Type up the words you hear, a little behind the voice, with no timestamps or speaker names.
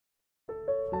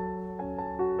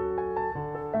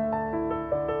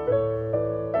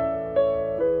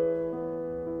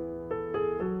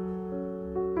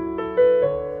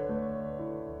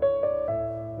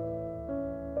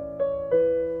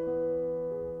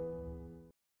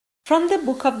From the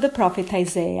book of the prophet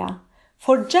Isaiah.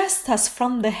 For just as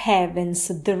from the heavens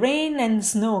the rain and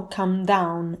snow come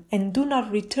down and do not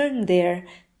return there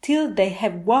till they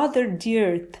have watered the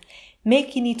earth,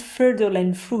 making it fertile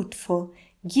and fruitful,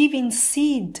 giving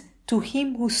seed to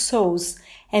him who sows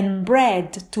and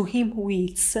bread to him who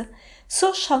eats,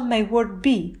 so shall my word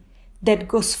be that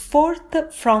goes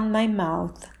forth from my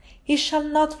mouth. It shall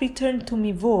not return to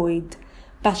me void,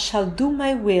 but shall do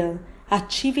my will,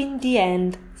 achieving the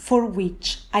end for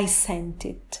which I sent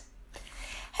it.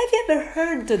 Have you ever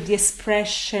heard the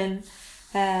expression,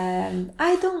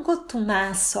 I don't go to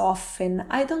Mass often,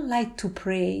 I don't like to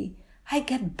pray, I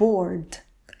get bored?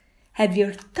 Have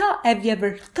you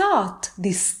ever thought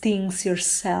these things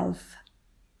yourself?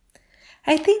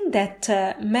 I think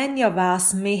that many of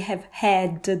us may have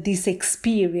had this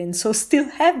experience or still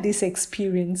have this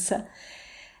experience.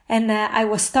 And I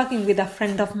was talking with a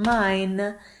friend of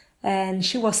mine, and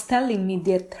she was telling me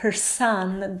that her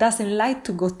son doesn't like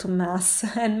to go to Mass,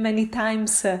 and many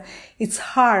times it's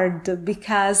hard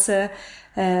because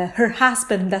her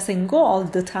husband doesn't go all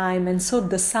the time, and so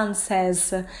the son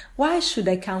says, "Why should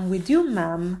I come with you,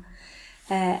 Mom?"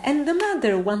 And the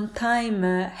mother one time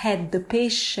had the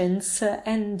patience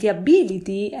and the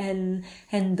ability and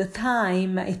the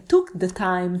time, it took the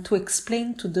time to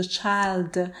explain to the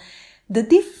child the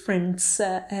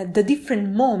different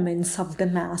moments of the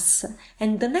Mass.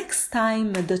 And the next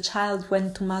time the child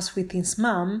went to Mass with his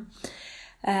mom,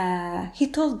 he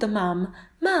told the mom,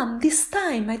 "Mom, this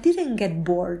time I didn't get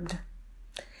bored."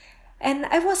 And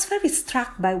I was very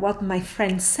struck by what my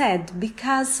friend said,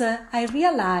 because I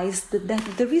realized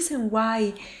that the reason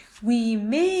why we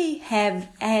may have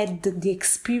had the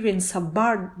experience of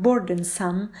boredom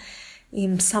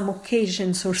in some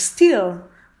occasions, or still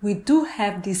we do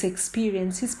have this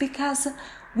experience, is because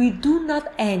we do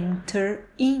not enter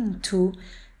into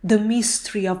the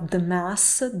mystery of the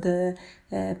Mass, the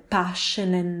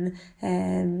passion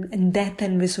and death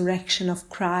and resurrection of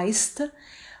Christ,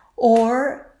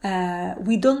 or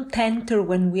we don't enter,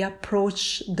 when we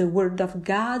approach the Word of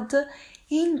God,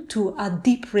 into a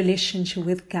deep relationship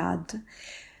with God.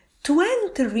 To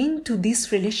enter into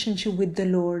this relationship with the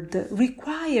Lord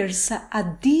requires a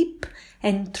deep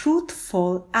and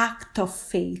truthful act of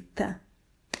faith.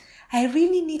 I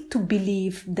really need to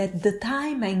believe that the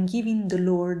time I'm giving the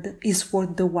Lord is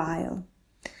worth the while.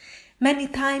 Many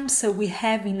times we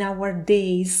have in our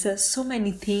days so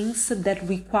many things that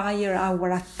require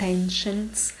our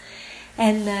attentions,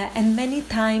 and many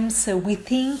times we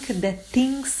think that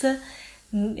things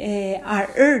are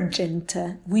urgent.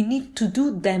 We need to do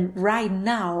them right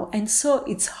now, and so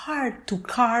it's hard to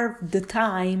carve the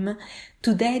time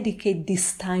to dedicate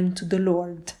this time to the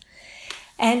Lord.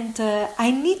 And I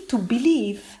need to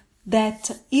believe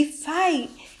that if I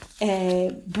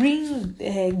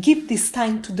give this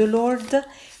time to the Lord,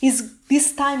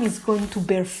 this time is going to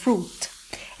bear fruit.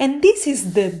 And this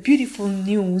is the beautiful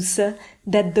news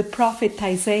that the prophet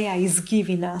Isaiah is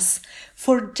giving us.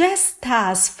 For just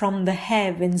as from the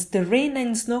heavens the rain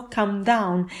and snow come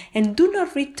down and do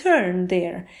not return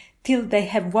there till they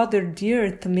have watered the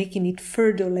earth, making it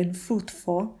fertile and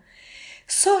fruitful,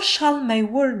 so shall my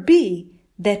word be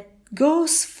that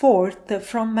goes forth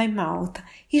from my mouth.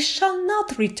 It shall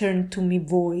not return to me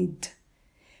void,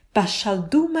 but shall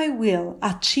do my will,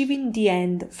 achieving the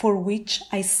end for which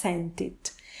I sent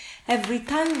it. Every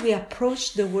time we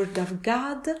approach the Word of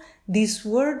God, this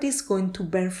Word is going to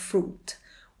bear fruit.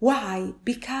 Why?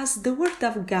 Because the Word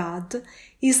of God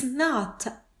is not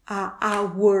a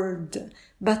word,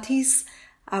 but is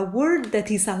a word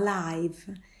that is alive.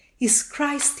 Is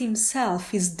Christ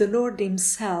Himself, is the Lord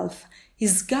Himself,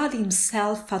 is God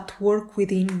Himself at work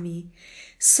within me.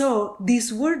 So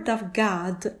this Word of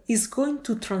God is going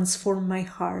to transform my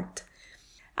heart.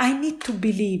 I need to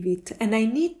believe it, and I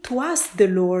need to ask the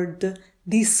Lord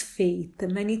this faith.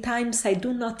 Many times I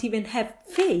do not even have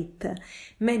faith.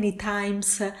 Many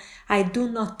times I do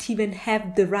not even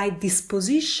have the right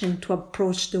disposition to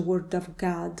approach the Word of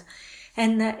God.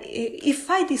 And if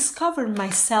I discover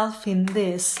myself in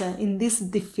this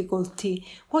difficulty,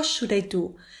 what should I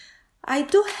do? I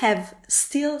do have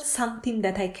still something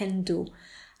that I can do.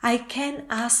 I can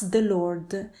ask the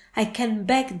Lord, I can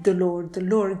beg the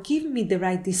Lord, give me the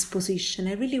right disposition.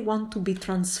 I really want to be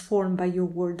transformed by your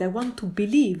word. I want to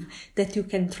believe that you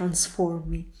can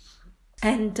transform me.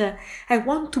 And I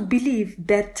want to believe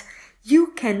that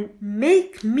you can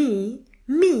make me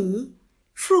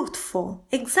fruitful,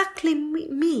 exactly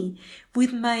me,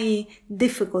 with my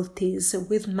difficulties,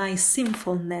 with my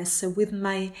sinfulness, with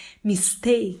my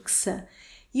mistakes.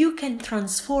 you can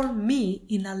transform me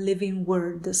in a living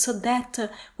word, so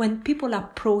that when people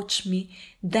approach me,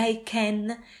 they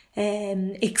can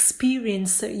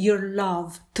experience your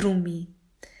love through me.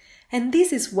 And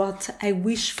this is what I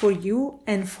wish for you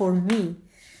and for me,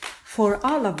 for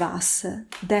all of us,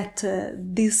 that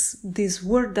this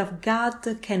word of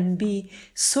God can be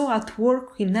so at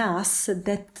work in us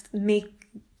that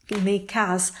make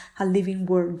us a living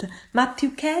word.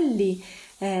 Matthew Kelly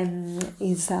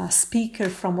is a speaker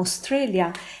from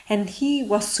Australia, and he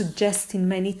was suggesting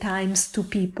many times to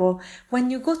people, when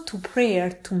you go to prayer,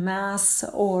 to Mass,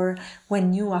 or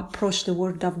when you approach the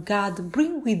Word of God,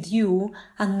 bring with you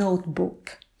a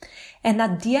notebook. And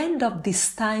at the end of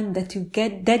this time that you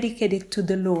get dedicated to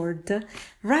the Lord,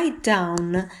 write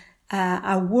down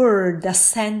a word, a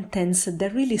sentence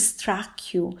that really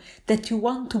struck you, that you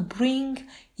want to bring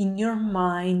in your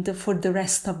mind for the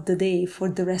rest of the day, for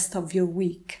the rest of your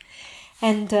week.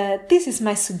 And this is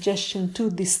my suggestion too,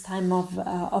 this time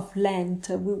of Lent.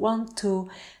 We want to,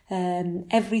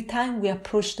 every time we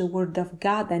approach the Word of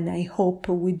God, and I hope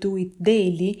we do it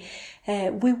daily,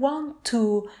 we want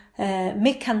to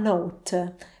make a note.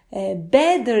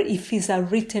 Better if it's a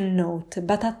written note,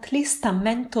 but at least a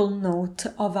mental note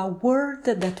of a word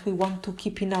that we want to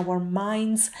keep in our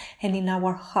minds and in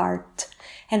our heart.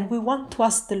 And we want to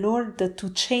ask the Lord to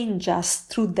change us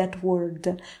through that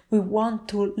word. We want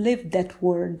to live that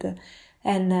word.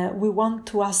 And we want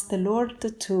to ask the Lord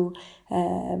to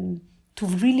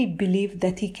really believe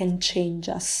that He can change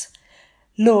us.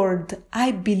 Lord,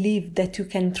 I believe that you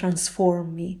can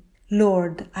transform me.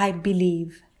 Lord, I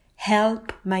believe.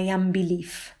 Help my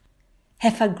unbelief.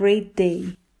 Have a great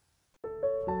day.